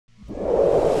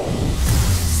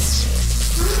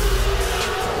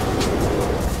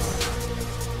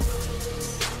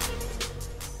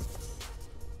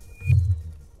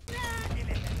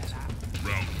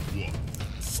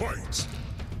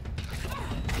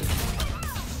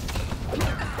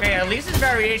at least his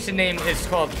variation name is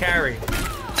called Carry.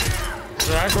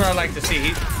 So that's what I like to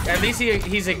see. At least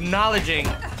he's acknowledging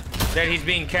that he's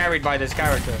being carried by this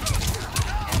character.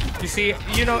 You see,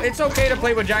 you know, it's okay to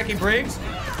play with Jackie Briggs,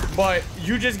 but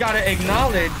you just gotta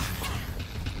acknowledge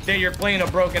that you're playing a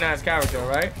broken ass character,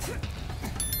 right?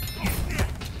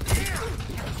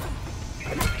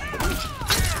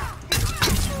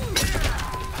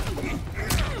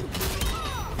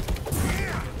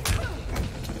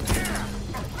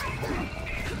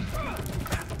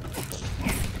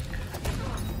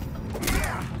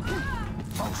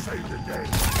 I'll save the day.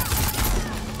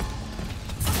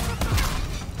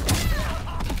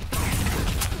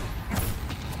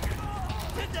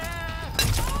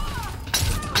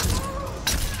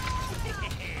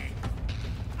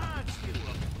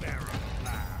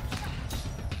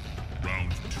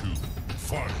 Round 2,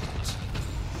 fight.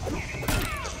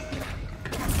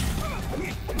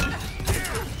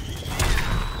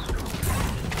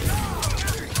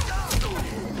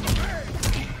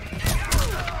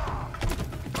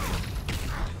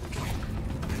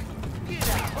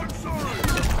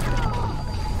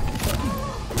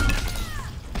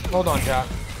 Hold on, chat.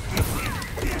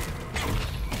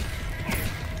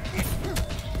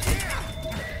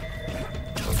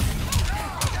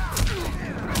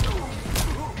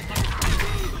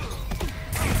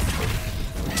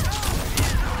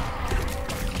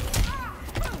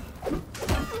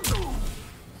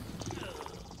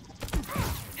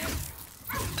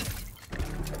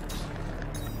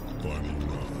 Final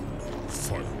round,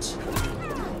 fight.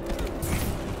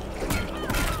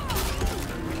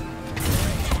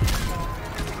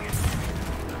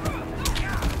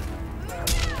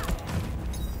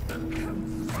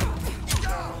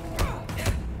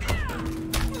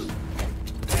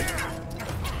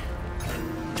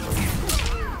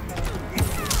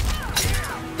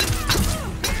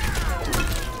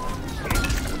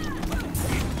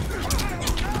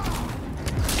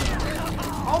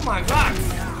 Oh my god!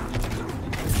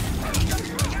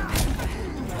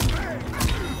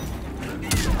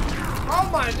 Oh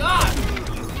my god!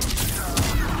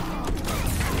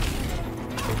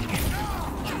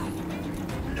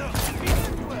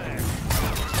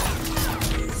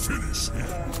 Finish him.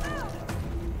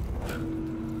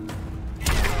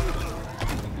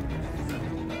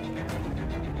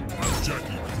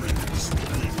 Jackie Briggs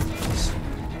wins.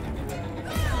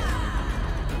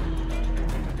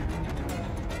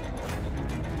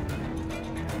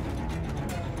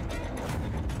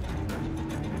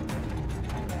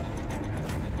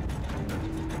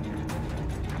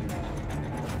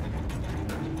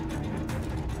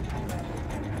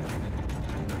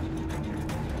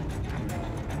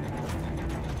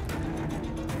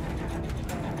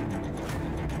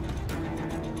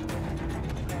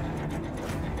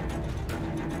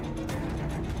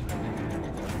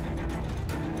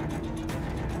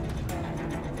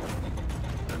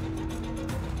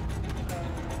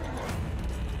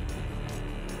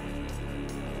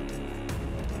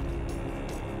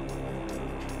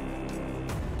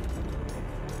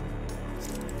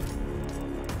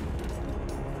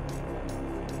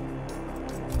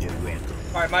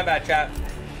 Alright, my bad, chat.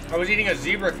 I was eating a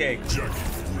zebra cake. Jackie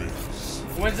Briggs.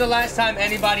 When's the last time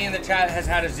anybody in the chat has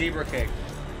had a zebra cake?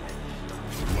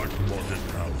 Black Market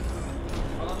Alley.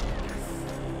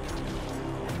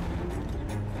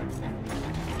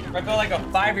 I feel like a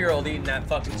 5-year-old eating that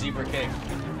fucking zebra cake.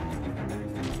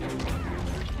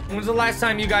 When's the last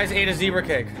time you guys ate a zebra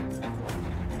cake?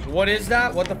 What is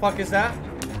that? What the fuck is that?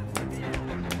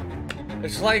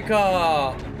 It's like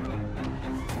a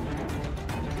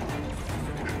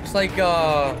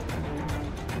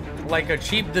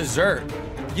cheap dessert.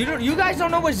 You guys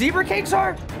don't know what zebra cakes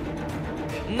are?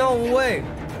 No way.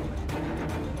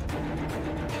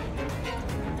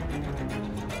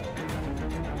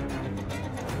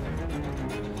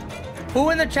 Who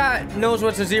in the chat knows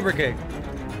what's a zebra cake?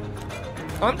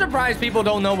 I'm surprised people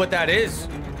don't know what that is.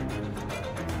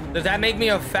 Does that make me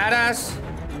a fat ass?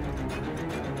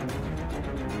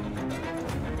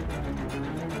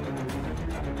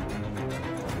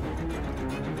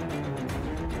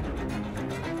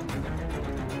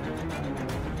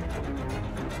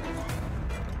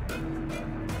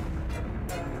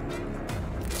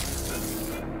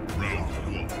 Round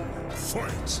 1,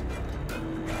 fight.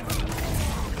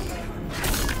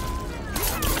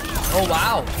 Oh,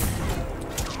 wow.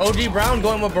 OGBrown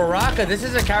going with Baraka. This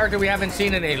is a character we haven't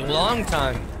seen in a long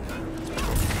time.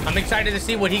 I'm excited to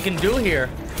see what he can do here.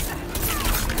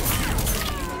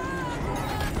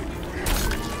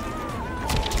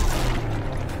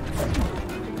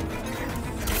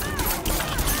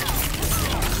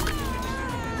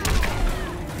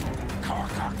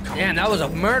 Man, that was a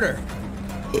murder.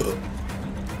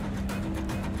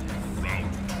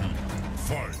 Round 2.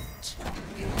 Fight.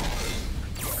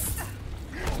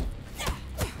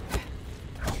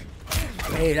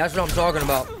 Hey, that's what I'm talking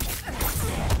about.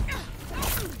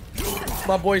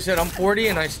 My boy said I'm 40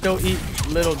 and I still eat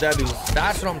Little Debbie's.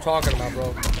 That's what I'm talking about,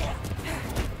 bro.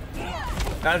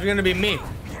 That's gonna be me.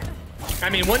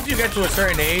 I mean, once you get to a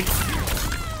certain age,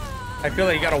 I feel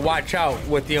like you gotta watch out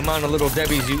with the amount of Little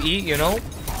Debbie's you eat, you know?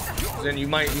 Then you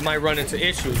might run into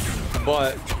issues.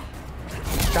 But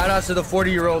shout out to the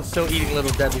 40-year-old still eating Little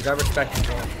Debbie's. I respect you,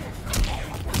 bro.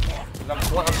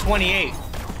 I'm 28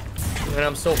 and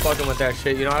I'm still fucking with that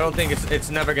shit. You know, I don't think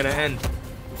it's never gonna end.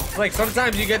 It's like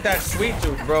sometimes you get that sweet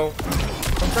tooth, bro.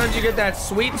 Sometimes you get that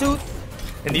sweet tooth,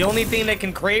 and the only thing that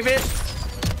can crave it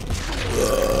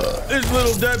is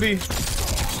Little Debbie.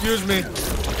 Excuse me.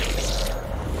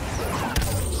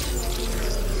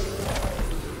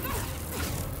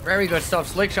 Very good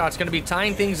stuff. Slickshots gonna be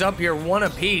tying things up here, one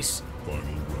apiece.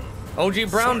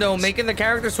 OGBrown though, making the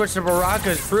character switch to Baraka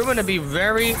has proven to be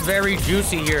very, very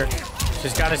juicy here.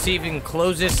 Just gotta see if he can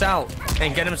close this out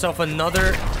and get himself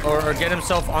another, or get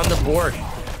himself on the board.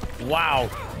 Wow.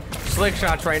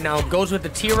 Slickshots right now goes with the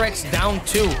T-Rex down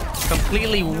 2,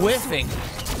 completely whiffing.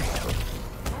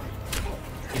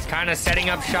 He's kind of setting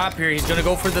up shop here. He's gonna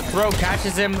go for the throw,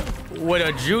 catches him with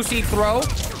a juicy throw.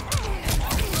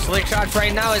 Slickshots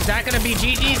right now, is that gonna be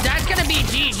GG's? That's gonna be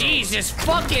GG's. Just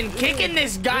fucking kicking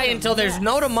this guy until there's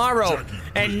no tomorrow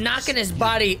and knocking his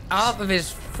body off of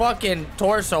his fucking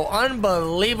torso.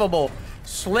 Unbelievable.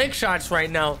 Slickshots right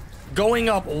now going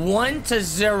up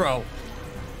 1-0.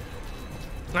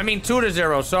 I mean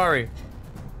 2-0, sorry.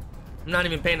 I'm not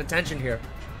even paying attention here.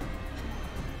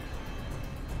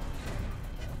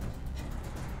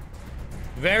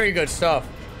 Very good stuff.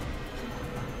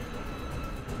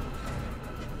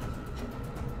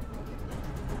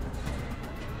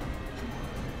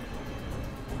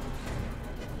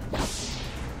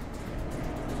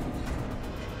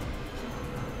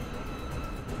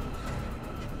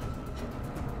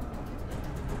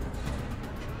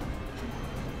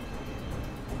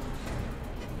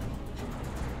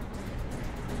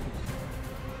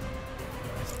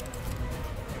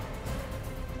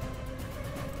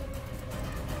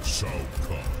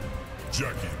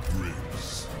 Jackie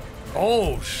Briggs.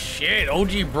 Oh shit,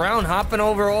 OGBrown hopping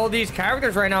over all these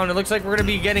characters right now, and it looks like we're gonna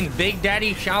be getting Big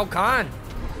Daddy Shao Kahn.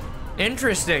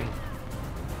 Interesting.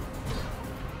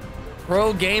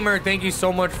 Pro Gamer, thank you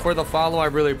so much for the follow. I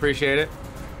really appreciate it.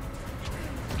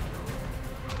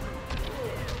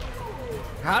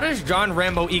 How does John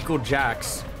Rambo equal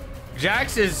Jax?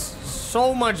 Jax is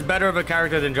so much better of a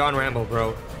character than John Rambo,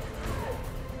 bro.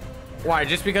 Why?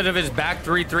 Just because of his back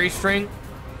 3-3 string?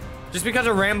 Just because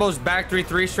of Rambo's back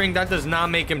 3-3 string, that does not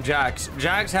make him Jax.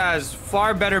 Jax has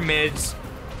far better mids,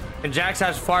 and Jax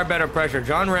has far better pressure.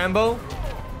 John Rambo,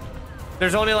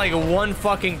 there's only like one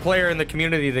fucking player in the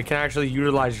community that can actually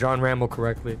utilize John Rambo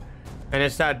correctly. And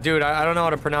it's that dude, I don't know how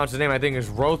to pronounce his name. I think it's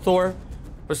Rothor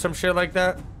or some shit like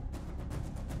that.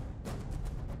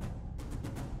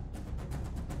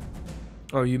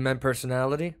 Oh, you meant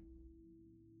personality?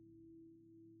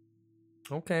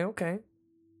 Okay, okay.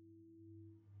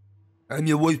 I'm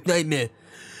your worst nightmare.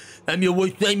 I'm your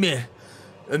worst nightmare.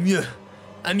 I'm your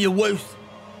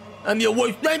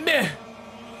worst nightmare.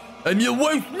 I'm your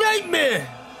worst nightmare.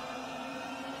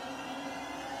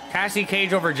 Cassie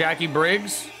Cage over Jackie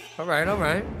Briggs. All right, all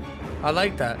right. I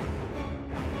like that.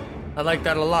 I like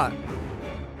that a lot.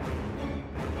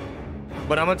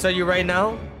 But I'm gonna tell you right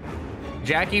now,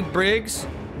 Jackie Briggs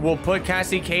will put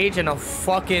Cassie Cage in a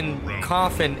fucking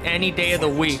coffin any day of the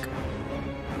week.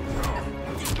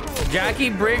 Jackie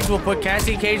Briggs will put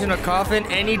Cassie Cage in a coffin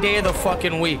any day of the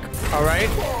fucking week. All right?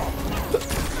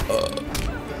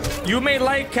 You may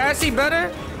like Cassie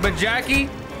better, but Jackie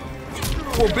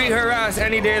will beat her ass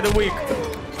any day of the week.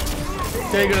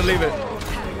 Take it or leave it.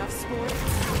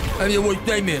 I'm your worst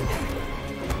nightmare.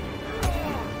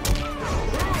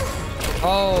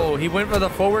 Oh, he went for the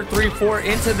forward 3-4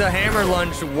 into the hammer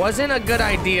lunge. Wasn't a good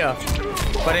idea.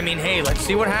 But I mean, hey, let's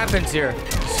see what happens here.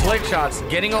 Slickshots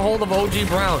getting a hold of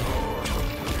OGBrown.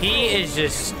 He is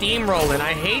just steamrolling.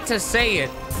 I hate to say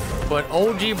it, but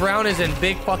OGBrown is in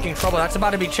big fucking trouble. That's about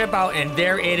to be chip out, and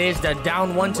there it is. The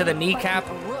down one to the kneecap.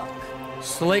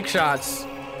 Slickshots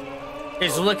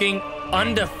is looking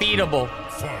undefeatable.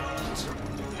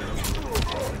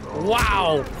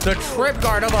 Wow, the trip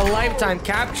guard of a lifetime,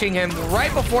 catching him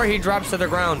right before he drops to the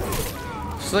ground.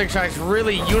 Slickshots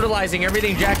really utilizing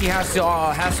everything Jackie has to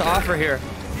offer here.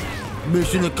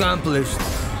 Mission accomplished.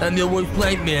 I'm your worst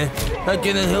nightmare. How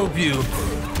can I help you?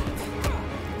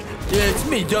 Yeah, it's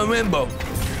me, John Rambo.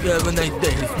 Yeah, have a nice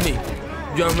day. It's me,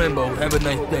 John Rambo. Have a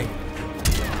nice day.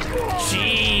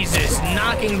 Jesus,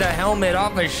 knocking the helmet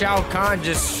off of Shao Kahn,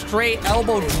 just straight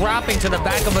elbow dropping to the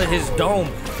back of his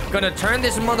dome. Gonna turn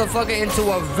this motherfucker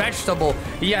into a vegetable.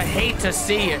 You hate to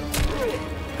see it.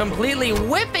 Completely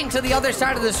whipping to the other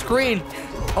side of the screen.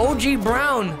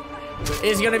 OGBrown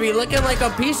is gonna be looking like a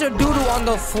piece of doo-doo on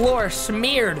the floor,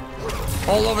 smeared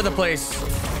all over the place.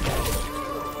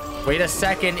 Wait a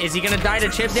second, is he gonna die to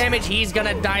chip damage? He's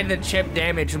gonna die to chip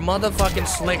damage. Motherfucking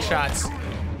Slickshots.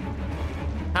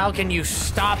 How can you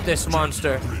stop this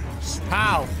monster?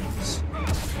 How?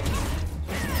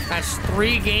 That's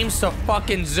 3 games to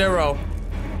fucking 0.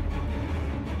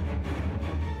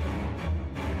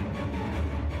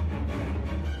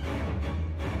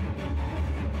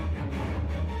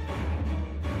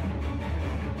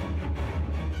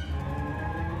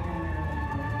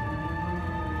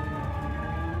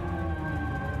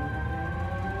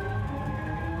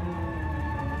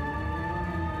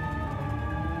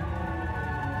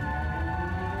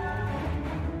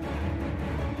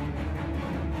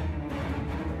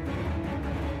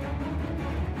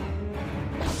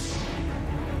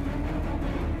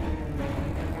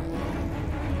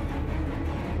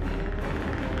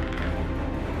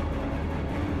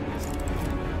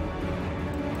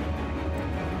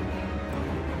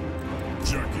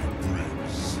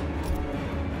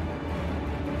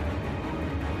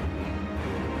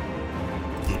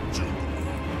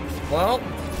 Well,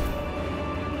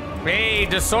 hey,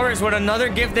 Desaurus with another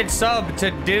gifted sub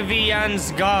to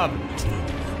Divian's Gob.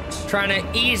 Trying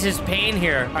to ease his pain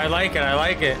here. I like it, I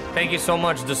like it. Thank you so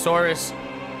much, Desaurus.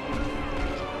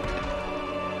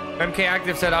 MK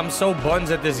Active said, I'm so buns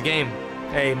at this game.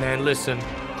 Hey, man, listen.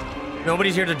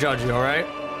 Nobody's here to judge you, all right?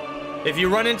 If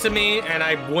you run into me and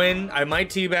I win, I might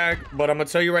teabag, but I'm gonna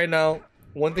tell you right now,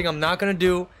 one thing I'm not gonna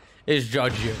do is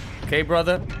judge you. Okay,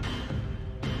 brother?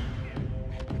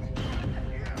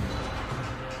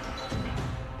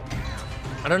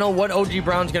 I don't know what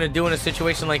OGBrown's gonna do in a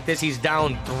situation like this. He's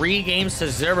down 3 games to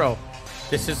 0.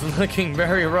 This is looking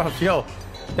very rough. Yo,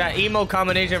 that emo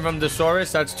combination from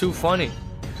Desaurus, that's too funny.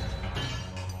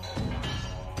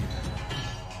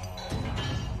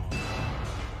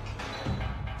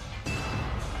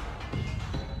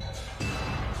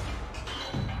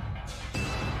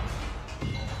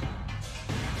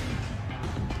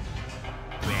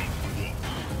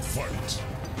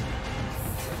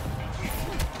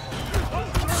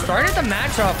 Started the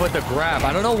match off with a grab.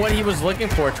 I don't know what he was looking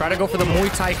for. Try to go for the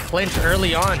Muay Thai clinch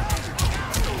early on.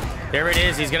 There it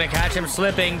is. He's going to catch him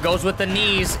slipping. Goes with the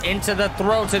knees into the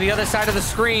throat to the other side of the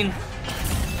screen.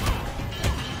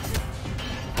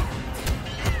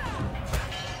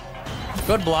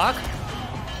 Good block.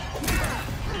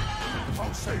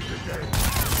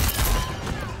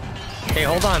 Hey,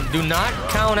 hold on. Do not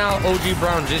count out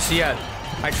OGBrown just yet.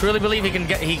 I truly believe he can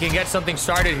get something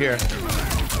started here.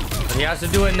 But he has to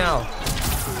do it now.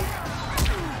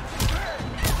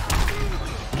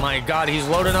 My God, he's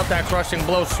loading up that crushing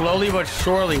blow slowly but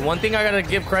surely. One thing I gotta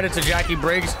give credit to Jackie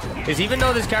Briggs is even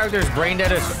though this character is brain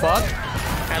dead as fuck,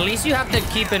 at least you have to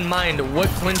keep in mind what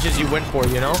clinches you went for,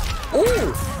 you know?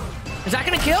 Ooh! Is that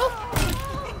gonna kill?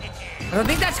 I don't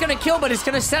think that's gonna kill, but it's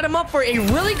gonna set him up for a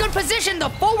really good position. The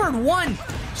forward 1.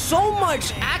 So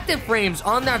much active frames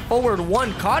on that forward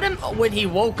 1. Caught him when he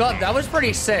woke up. That was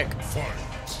pretty sick.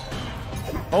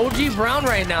 OGBrown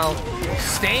right now,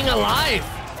 staying alive.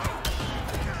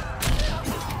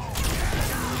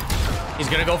 He's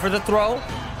gonna go for the throw.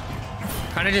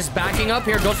 Kind of just backing up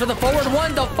here. Goes for the forward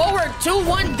 1. The forward 2,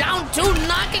 1 down 2,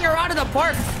 knocking her out of the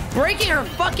park, breaking her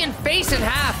fucking face in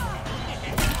half.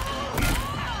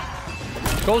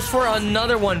 Goes for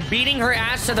another one, beating her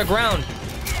ass to the ground.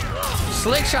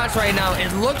 Slickshots right now.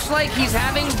 It looks like he's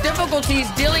having difficulties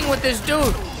dealing with this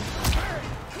dude.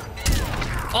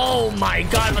 Oh my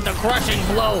God, with the crushing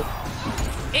blow.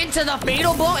 Into the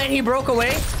fatal blow, and he broke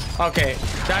away. Okay,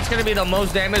 that's gonna be the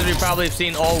most damage we've probably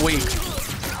seen all week.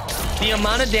 The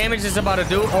amount of damage it's about to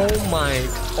do, oh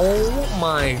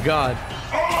my God.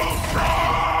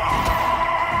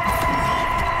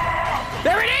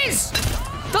 There it is!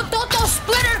 The Toto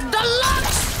Splitter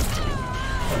Deluxe!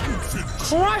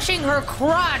 Crushing her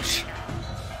crotch.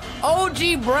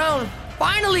 OGBrown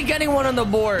finally getting one on the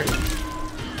board.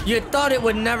 You thought it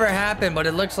would never happen, but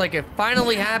it looks like it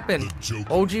finally happened.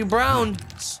 OGBrown,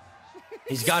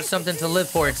 he's got something to live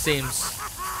for, it seems.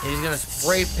 He's gonna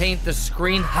spray paint the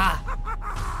screen. Ha!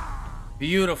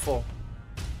 Beautiful.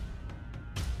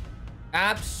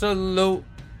 Absolute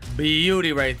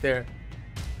beauty right there.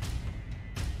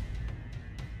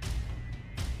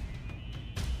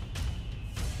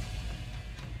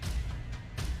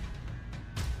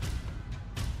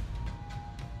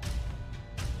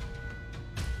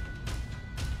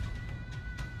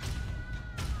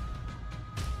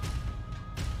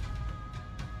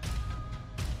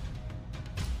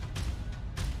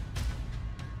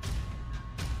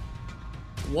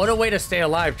 What a way to stay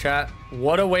alive, chat.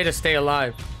 What a way to stay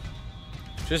alive.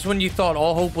 Just when you thought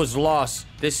all hope was lost,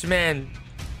 this man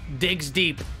digs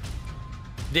deep.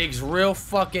 Digs real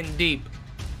fucking deep.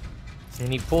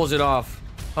 And he pulls it off.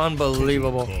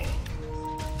 Unbelievable.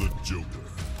 The Joker.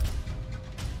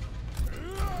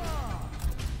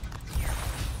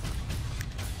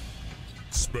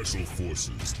 Special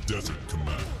Forces Desert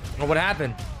Command. Oh, what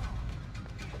happened?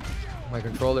 My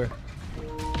controller.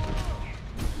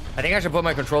 I think I should put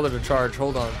my controller to charge.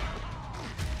 Hold on.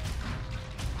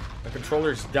 My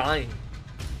controller's dying.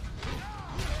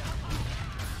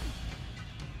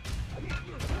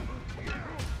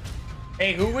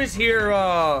 Hey, who was here,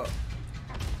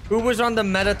 who was on the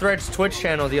MetaThreads Twitch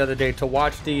channel the other day to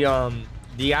watch the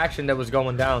action that was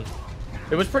going down?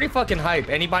 It was pretty fucking hype.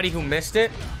 Anybody who missed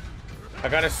it, I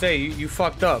gotta say, you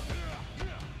fucked up.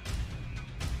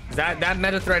 That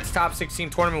MetaThreads Top 16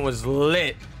 tournament was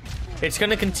lit. It's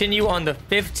gonna continue on the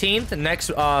 15th, next,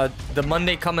 the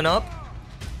Monday coming up.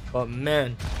 But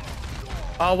man.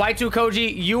 Y2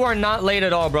 Koji, you are not late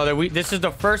at all, brother. This is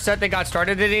the first set that got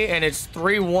started today, and it's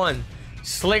 3-1.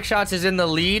 Slickshots is in the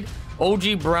lead.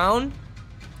 OGBrown,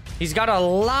 he's got a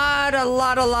lot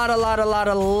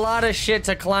of shit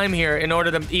to climb here in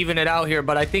order to even it out here,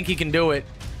 but I think he can do it.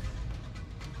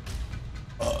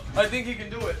 I think he can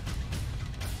do it.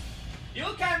 You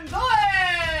can do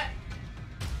it!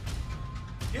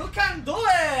 You can do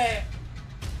it!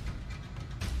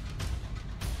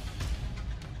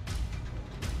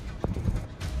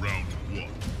 Round 1.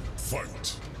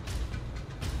 Fight.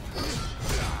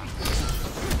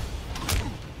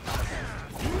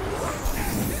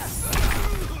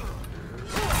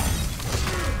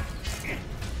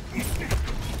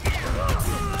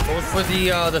 Goes for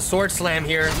the sword slam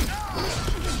here.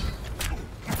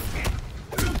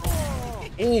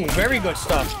 Ooh, very good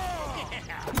stuff.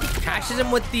 Catches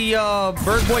him with the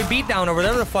bird boy beatdown or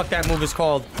whatever the fuck that move is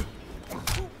called.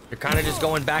 They're kind of just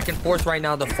going back and forth right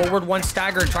now. The forward one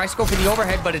stagger tries to go for the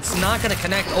overhead, but it's not going to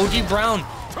connect.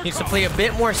 OGBrown needs to play a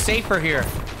bit more safer here.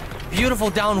 Beautiful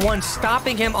down one,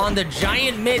 stopping him on the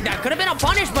giant mid. That could have been a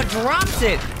punish, but drops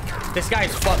it. This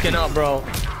guy's fucking up, bro.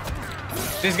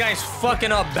 This guy's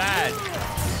fucking up bad.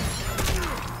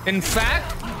 In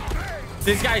fact,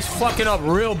 this guy's fucking up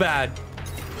real bad.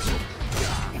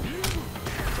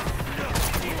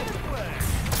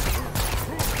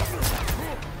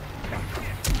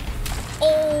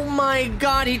 Oh my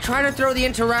god, he tried to throw the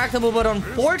interactable, but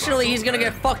unfortunately he's gonna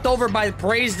get fucked over by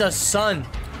Praise the Sun.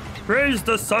 Praise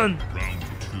the Sun.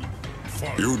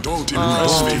 You don't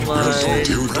impress me. You don't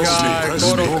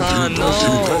impress me. Kotal Khan, no.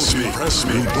 Impress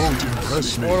me. Don't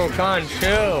impress me. Kotal Khan,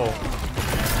 chill.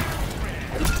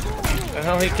 The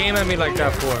hell he came at me like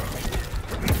that for?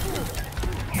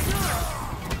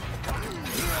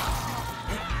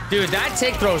 Dude, that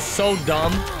tick throw's so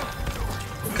dumb.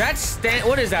 That's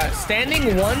what is that?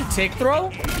 Standing one tick throw?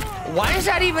 Why is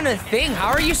that even a thing? How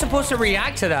are you supposed to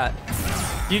react to that?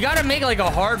 You gotta make like a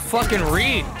hard fucking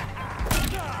read.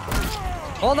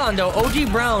 Hold on though,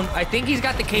 OGBrown, I think he's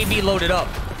got the KB loaded up.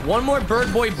 One more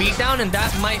bird boy beatdown and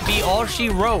that might be all she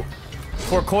wrote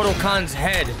for Kotal Khan's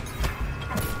head.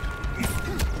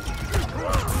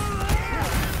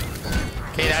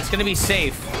 Okay, that's gonna be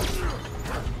safe.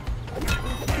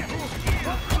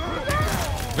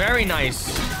 Very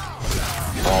nice.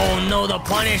 Oh no, the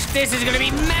punish. This is gonna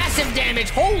be massive damage.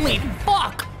 Holy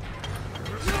fuck.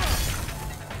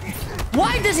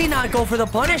 Why does he not go for the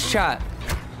punish shot?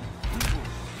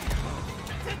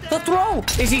 The throw.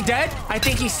 Is he dead? I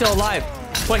think he's still alive.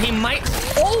 But he might.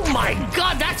 Oh my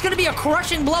god, that's gonna be a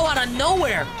crushing blow out of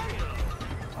nowhere.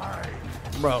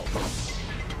 Bro.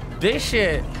 This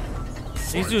shit.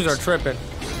 These dudes are tripping.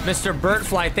 Mr.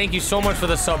 Birdfly, thank you so much for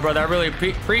the sub, brother. I really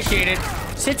appreciate it.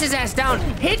 Sits his ass down,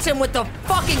 hits him with the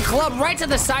fucking club right to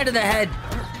the side of the head.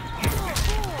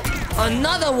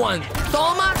 Another one.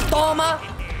 Toma, toma,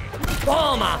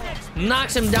 toma.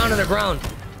 Knocks him down to the ground.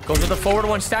 Goes with the forward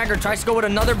one stagger, tries to go with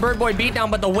another bird boy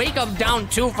beatdown, but the wake up down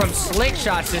two from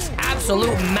Slickshots, this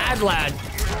absolute mad lad.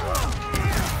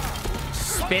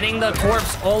 Spinning the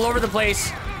corpse all over the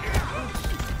place.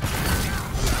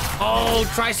 Oh,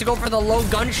 tries to go for the low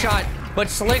gunshot, but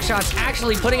Slickshots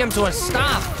actually putting him to a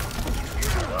stop.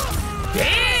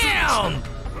 Damn!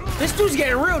 This dude's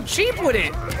getting real cheap with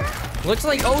it. Looks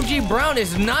like OGBrown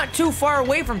is not too far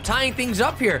away from tying things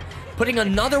up here. Putting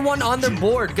another one on their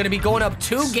board. Gonna be going up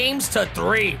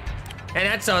 2-3. And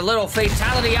that's a little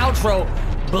fatality outro.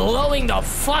 Blowing the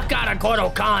fuck out of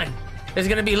Kotal Khan. There's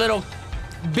gonna be little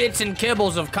bits and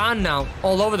kibbles of Khan now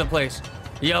all over the place.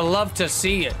 You'll love to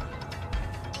see it.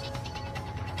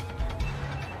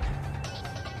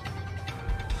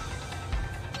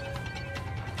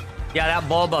 Yeah, that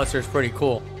ball buster is pretty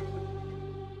cool.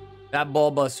 That ball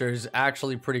buster is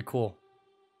actually pretty cool.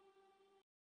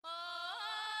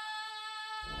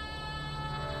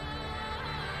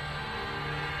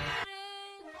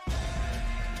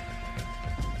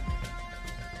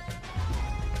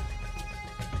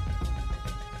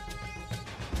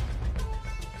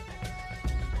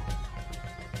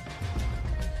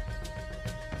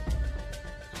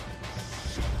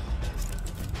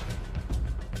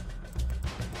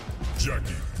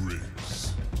 Jackie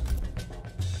Briggs,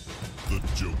 the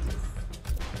Joker.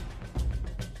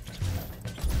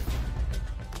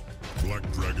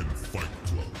 Black Dragon Fight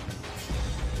Club.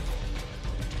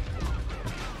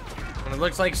 And it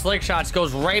looks like Slickshots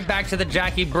goes right back to the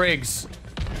Jackie Briggs.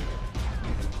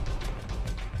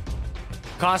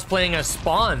 Cosplaying a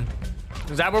Spawn.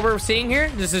 Is that what we're seeing here?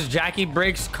 This is Jackie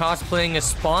Briggs cosplaying a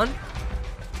Spawn.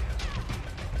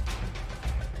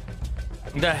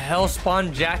 The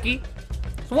Hellspawn Jackie.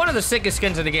 It's one of the sickest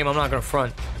skins in the game, I'm not gonna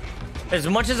front. As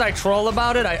much as I troll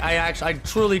about it, I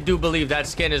truly do believe that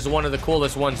skin is one of the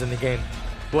coolest ones in the game.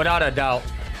 Without a doubt.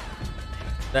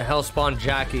 The Hellspawn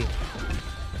Jackie.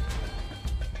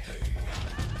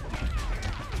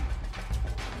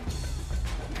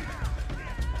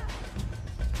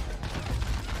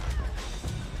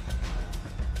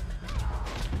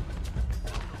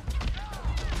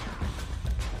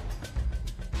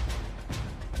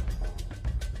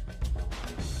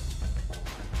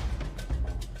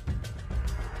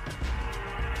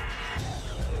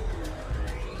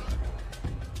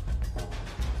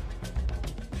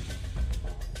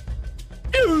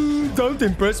 Don't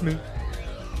impress me.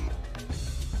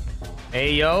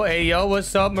 Hey yo,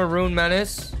 what's up, Maroon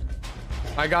Menace?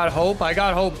 I got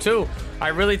hope too. I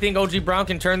really think OGBrown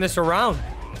can turn this around.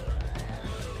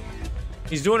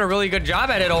 He's doing a really good job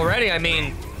at it already. I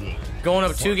mean, going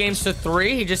up 2 games to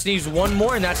 3. He just needs 1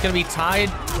 more, and that's gonna be tied.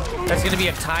 That's gonna be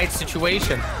a tied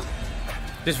situation.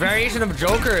 This variation of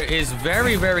Joker is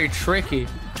very, very tricky.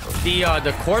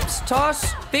 The corpse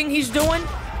toss thing he's doing,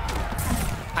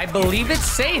 I believe it's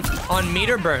safe on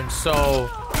meter burn. So,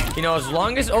 you know, as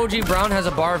long as OGBrown has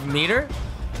a bar of meter,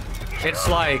 it's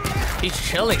like he's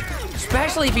chilling.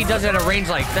 Especially if he does it at a range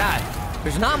like that.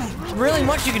 There's not really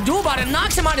much you can do about it.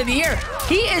 Knocks him out of the air.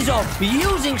 He is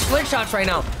abusing Slickshots right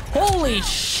now. Holy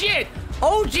shit.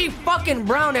 OG fucking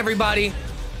Brown, everybody.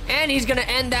 And he's gonna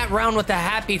end that round with a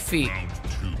happy feet.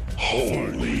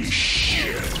 Holy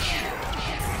shit.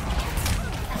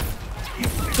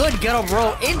 Good ghetto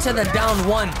bro into the down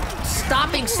 1.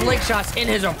 Stopping Slickshots in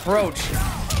his approach.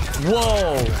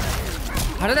 Whoa.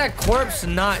 How did that corpse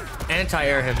not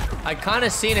anti-air him? I kind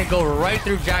of seen it go right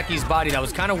through Jackie's body. That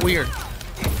was kind of weird.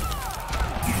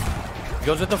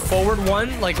 Goes with the forward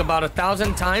 1 like about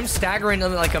 1,000 times. Staggering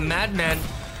like a madman.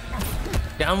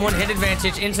 Down 1 hit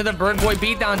advantage into the Bird Boy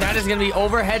beatdown. That is going to be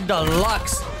overhead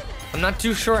deluxe. I'm not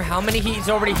too sure how many he's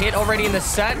already hit in the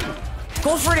set.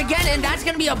 Goes for it again, and that's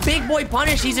going to be a big boy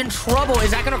punish. He's in trouble.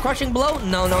 Is that going to crushing blow?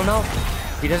 No.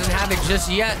 He doesn't have it just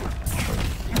yet.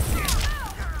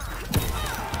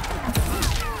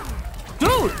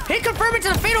 Dude, hit confirm it to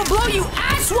the fatal blow, you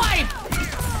asswipe!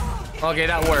 Okay,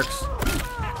 that works.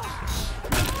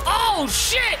 Oh,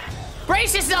 shit!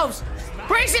 Brace yourselves!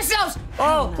 Brace yourselves!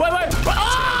 Oh, wait.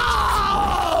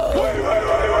 Oh! Wait.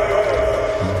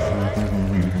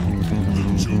 The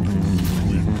Joker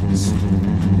wins.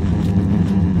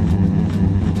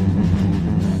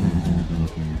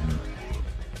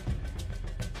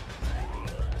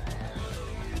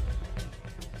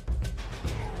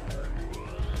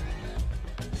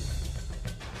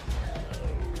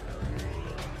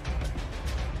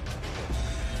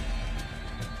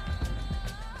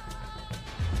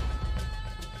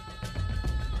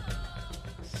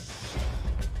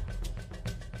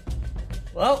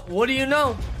 Well, what do you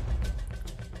know?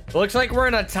 Looks like we're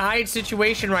in a tied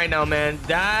situation right now, man.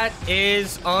 That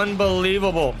is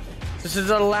unbelievable. This is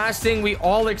the last thing we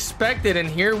all expected, and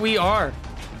here we are.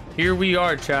 Here we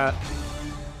are, chat.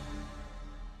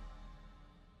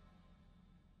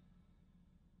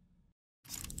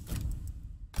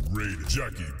 Raid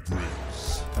Jackie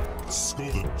Briggs.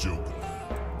 Skull the Joker.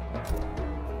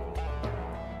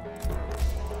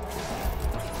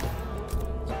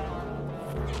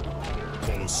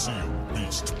 Coliseum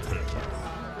Beast Pen.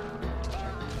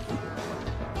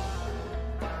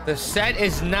 The set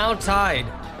is now tied.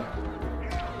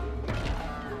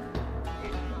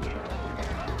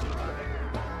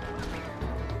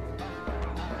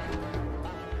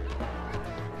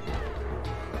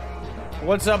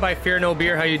 What's up, I Fear No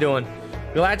Beer? How you doing?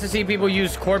 Glad to see people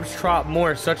use Corpse Trot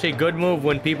more. Such a good move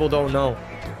when people don't know.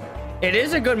 It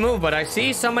is a good move, but I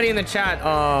see somebody in the chat,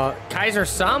 Kaiser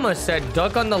Sama said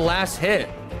duck on the last hit.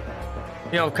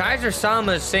 You know, Kaiser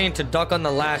Sama is saying to duck on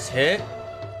the last hit.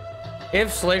 If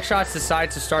Slickshots decide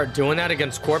to start doing that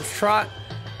against Corpse Trot,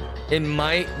 it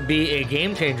might be a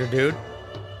game changer, dude.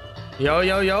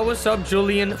 Yo, what's up,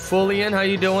 Julian Fullian? How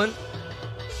you doing?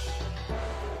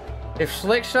 If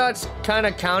Slickshots kind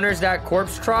of counters that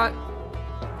Corpse Trot,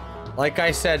 like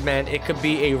I said, man, it could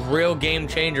be a real game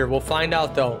changer. We'll find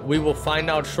out, though. We will find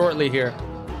out shortly here.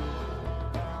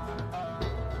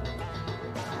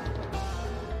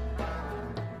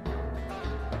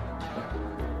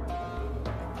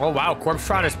 Oh, wow. Corpse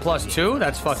Trot is +2?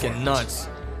 That's fucking nuts.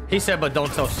 He said, but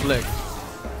don't tell Slick.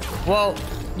 Well,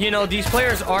 you know, these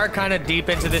players are kind of deep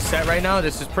into this set right now.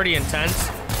 This is pretty intense.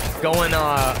 Going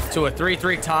to a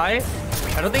 3-3 tie.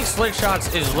 I don't think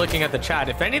Slickshots is looking at the chat.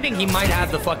 If anything, he might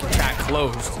have the fucking chat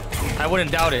closed. I wouldn't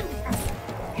doubt it.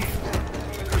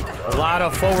 A lot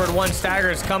of forward one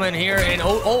staggers coming here. And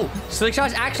oh,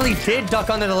 Slickshots actually did duck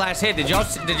under the last hit. Did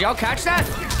y'all catch that?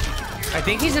 I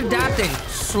think he's adapting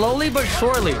slowly but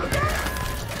surely.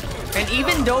 And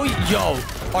even though, yo,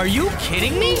 are you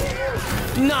kidding me?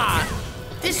 Nah,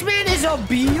 this man is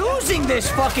abusing this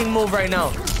fucking move right now.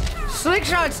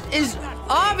 Slickshots is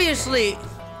obviously,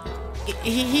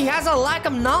 he has a lack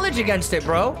of knowledge against it,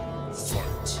 bro.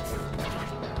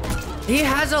 He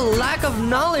has a lack of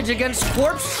knowledge against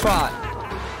Corpse Trot.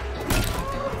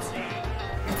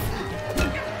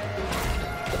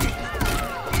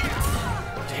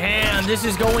 Damn, this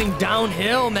is going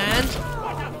downhill, man.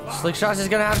 Slickshots is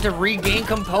gonna have to regain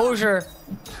composure.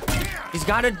 He's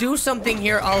got to do something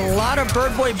here. A lot of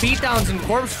Bird Boy beatdowns and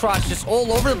Corpse Trots just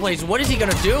all over the place. What is he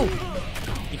gonna do?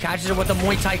 He catches it with a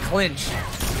Muay Thai clinch.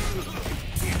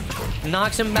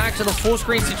 Knocks him back to the full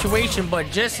screen situation, but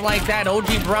just like that,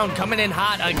 OGBrown coming in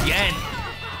hot again.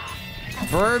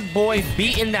 Bird Boy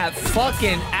beating that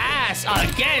fucking ass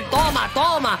again. Toma,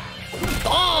 toma,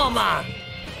 toma.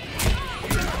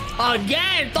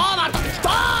 Again, toma,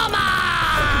 toma!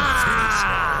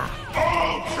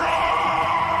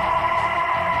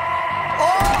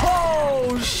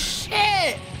 Oh,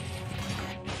 shit!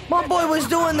 My boy was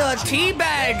doing the tea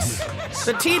bags.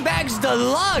 The tea bags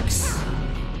deluxe.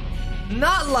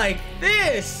 Not like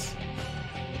this.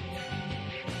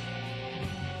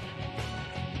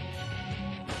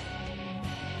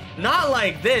 Not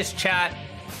like this, chat.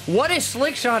 What is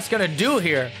Slickshots gonna do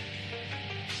here?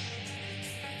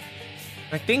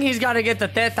 I think he's got to get the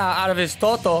teta out of his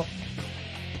toto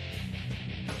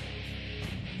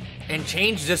and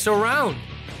change this around.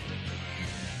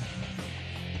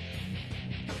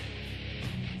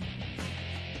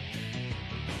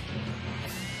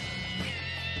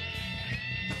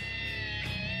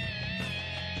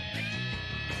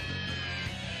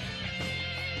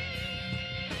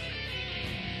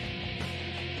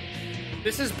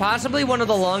 This is possibly one of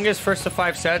the longest first to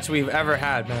 5 sets we've ever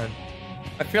had, man.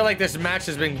 I feel like this match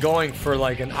has been going for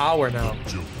like an hour now,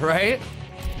 right?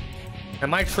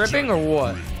 Am I tripping or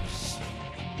what?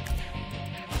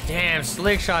 Damn,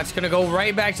 Slickshot's gonna go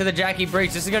right back to the Jackie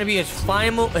Briggs. This is gonna be his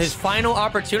final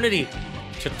opportunity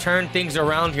to turn things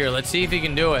around here. Let's see if he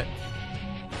can do it.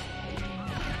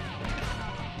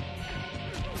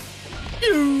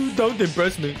 You don't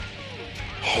impress me.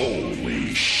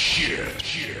 Holy shit.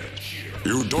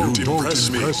 You don't impress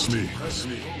me.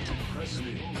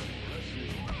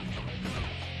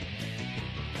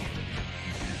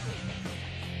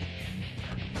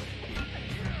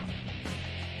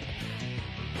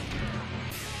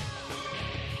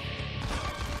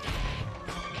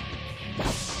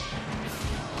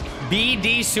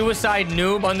 BD Suicide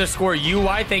Noob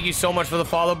 _UI. Thank you so much for the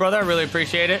follow, brother. I really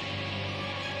appreciate it.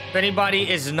 If anybody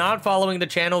is not following the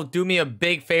channel, do me a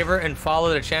big favor and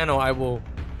follow the channel. I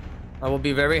will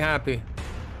be very happy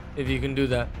if you can do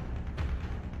that.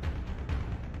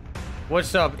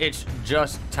 What's up? It's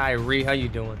just Tyree. How you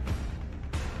doing?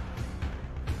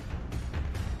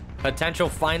 Potential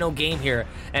final game here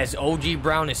as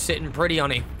OGBrown is sitting pretty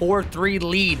on a 4-3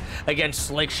 lead against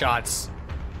Slickshots.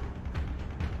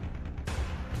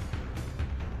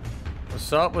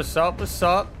 What's up? What's up? What's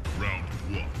up? Round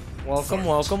 1. Welcome,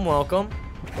 welcome, welcome.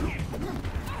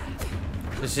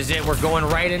 This is it. We're going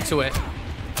right into it.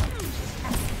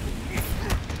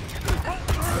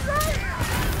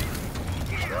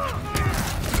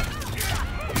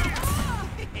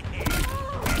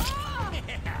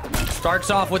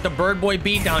 Starts off with the Bird Boy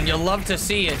beatdown. You'll love to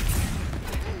see it.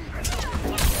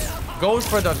 Goes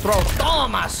for the throw.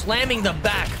 Toma! Slamming the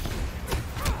back.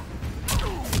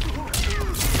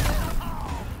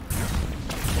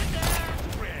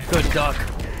 Good duck.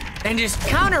 and just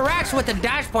counteracts with the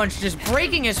dash punch, just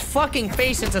breaking his fucking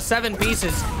face into 7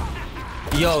 pieces.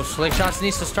 Yo, Slickshots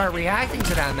needs to start reacting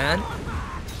to that, man.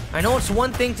 I know it's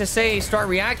one thing to say start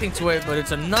reacting to it, but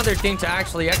it's another thing to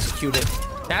actually execute it.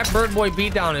 That Bird Boy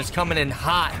beatdown is coming in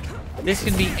hot. This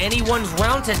can be anyone's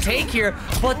round to take here,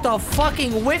 but the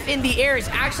fucking whiff in the air is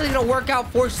actually gonna work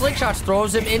out for Slickshots.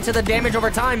 Throws him into the damage over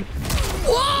time.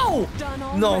 Whoa!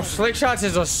 No, Slickshots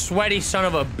is a sweaty son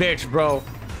of a bitch, bro.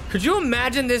 Could you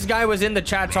imagine this guy was in the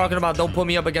chat talking about don't put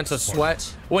me up against a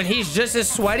sweat when he's just as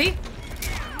sweaty?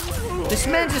 This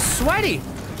man's just sweaty.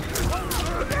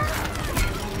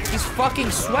 He's fucking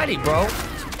sweaty, bro.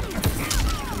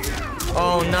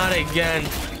 Oh, not again.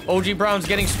 OGBrown's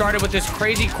getting started with this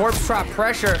crazy corpse trap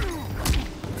pressure.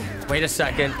 Wait a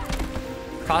second.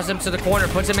 Tosses him to the corner,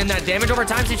 puts him in that damage over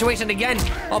time situation again.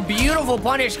 A beautiful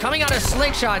punish coming out of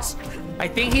Slickshots. I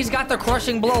think he's got the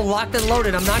crushing blow locked and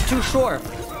loaded. I'm not too sure.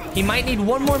 He might need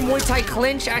one more Muay Thai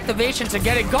clinch activation to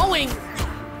get it going.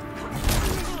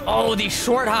 Oh, these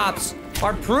short hops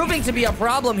are proving to be a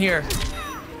problem here.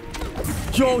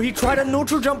 Yo, he tried a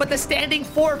neutral jump, but the standing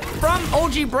 4 from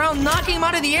OGBrown knocking him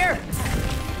out of the air.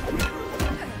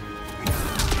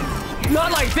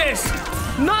 Not like this.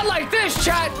 Not like this,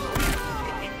 chat.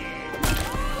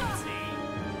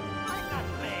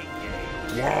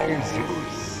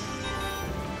 Wowzers.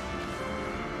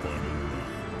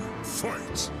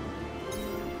 Fight.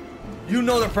 You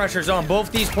know the pressure's on.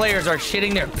 Both these players are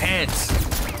shitting their pants.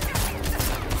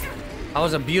 That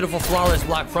was a beautiful flawless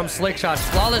block from Slickshots.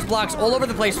 Flawless blocks all over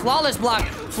the place. Flawless block.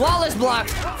 Flawless block.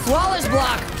 Flawless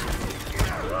block.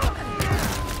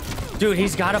 Dude,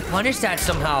 he's got to punish that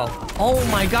somehow. Oh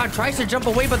my god. Tries to jump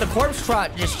away, but the corpse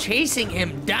trot just chasing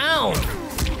him down.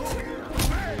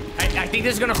 I think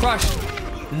this is going to crush.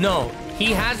 No.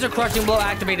 He has the crushing blow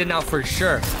activated now for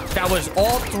sure. That was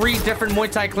all 3 different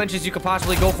Muay Thai clinches you could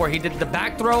possibly go for. He did the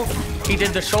back throw. He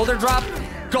did the shoulder drop.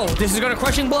 Go. This is going to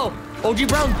crushing blow.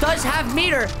 OGBrown does have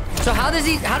meter. So how does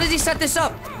he set this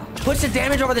up? Puts the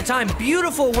damage over the time.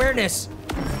 Beautiful awareness.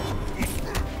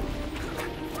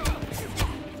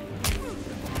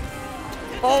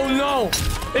 Oh no.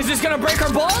 Is this going to break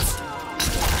her balls?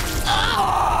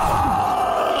 Oh!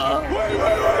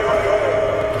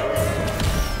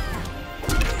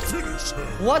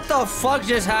 What the fuck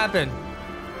just happened?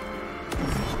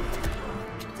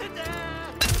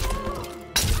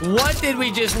 What did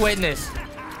we just witness?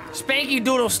 Spanky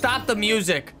Doodle, stop the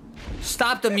music.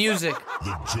 Stop the music.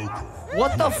 The Joker.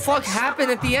 What the fuck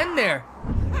happened at the end there?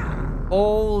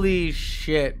 Holy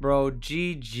shit, bro.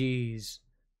 GG's.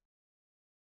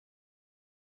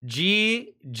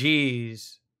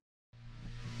 GG's.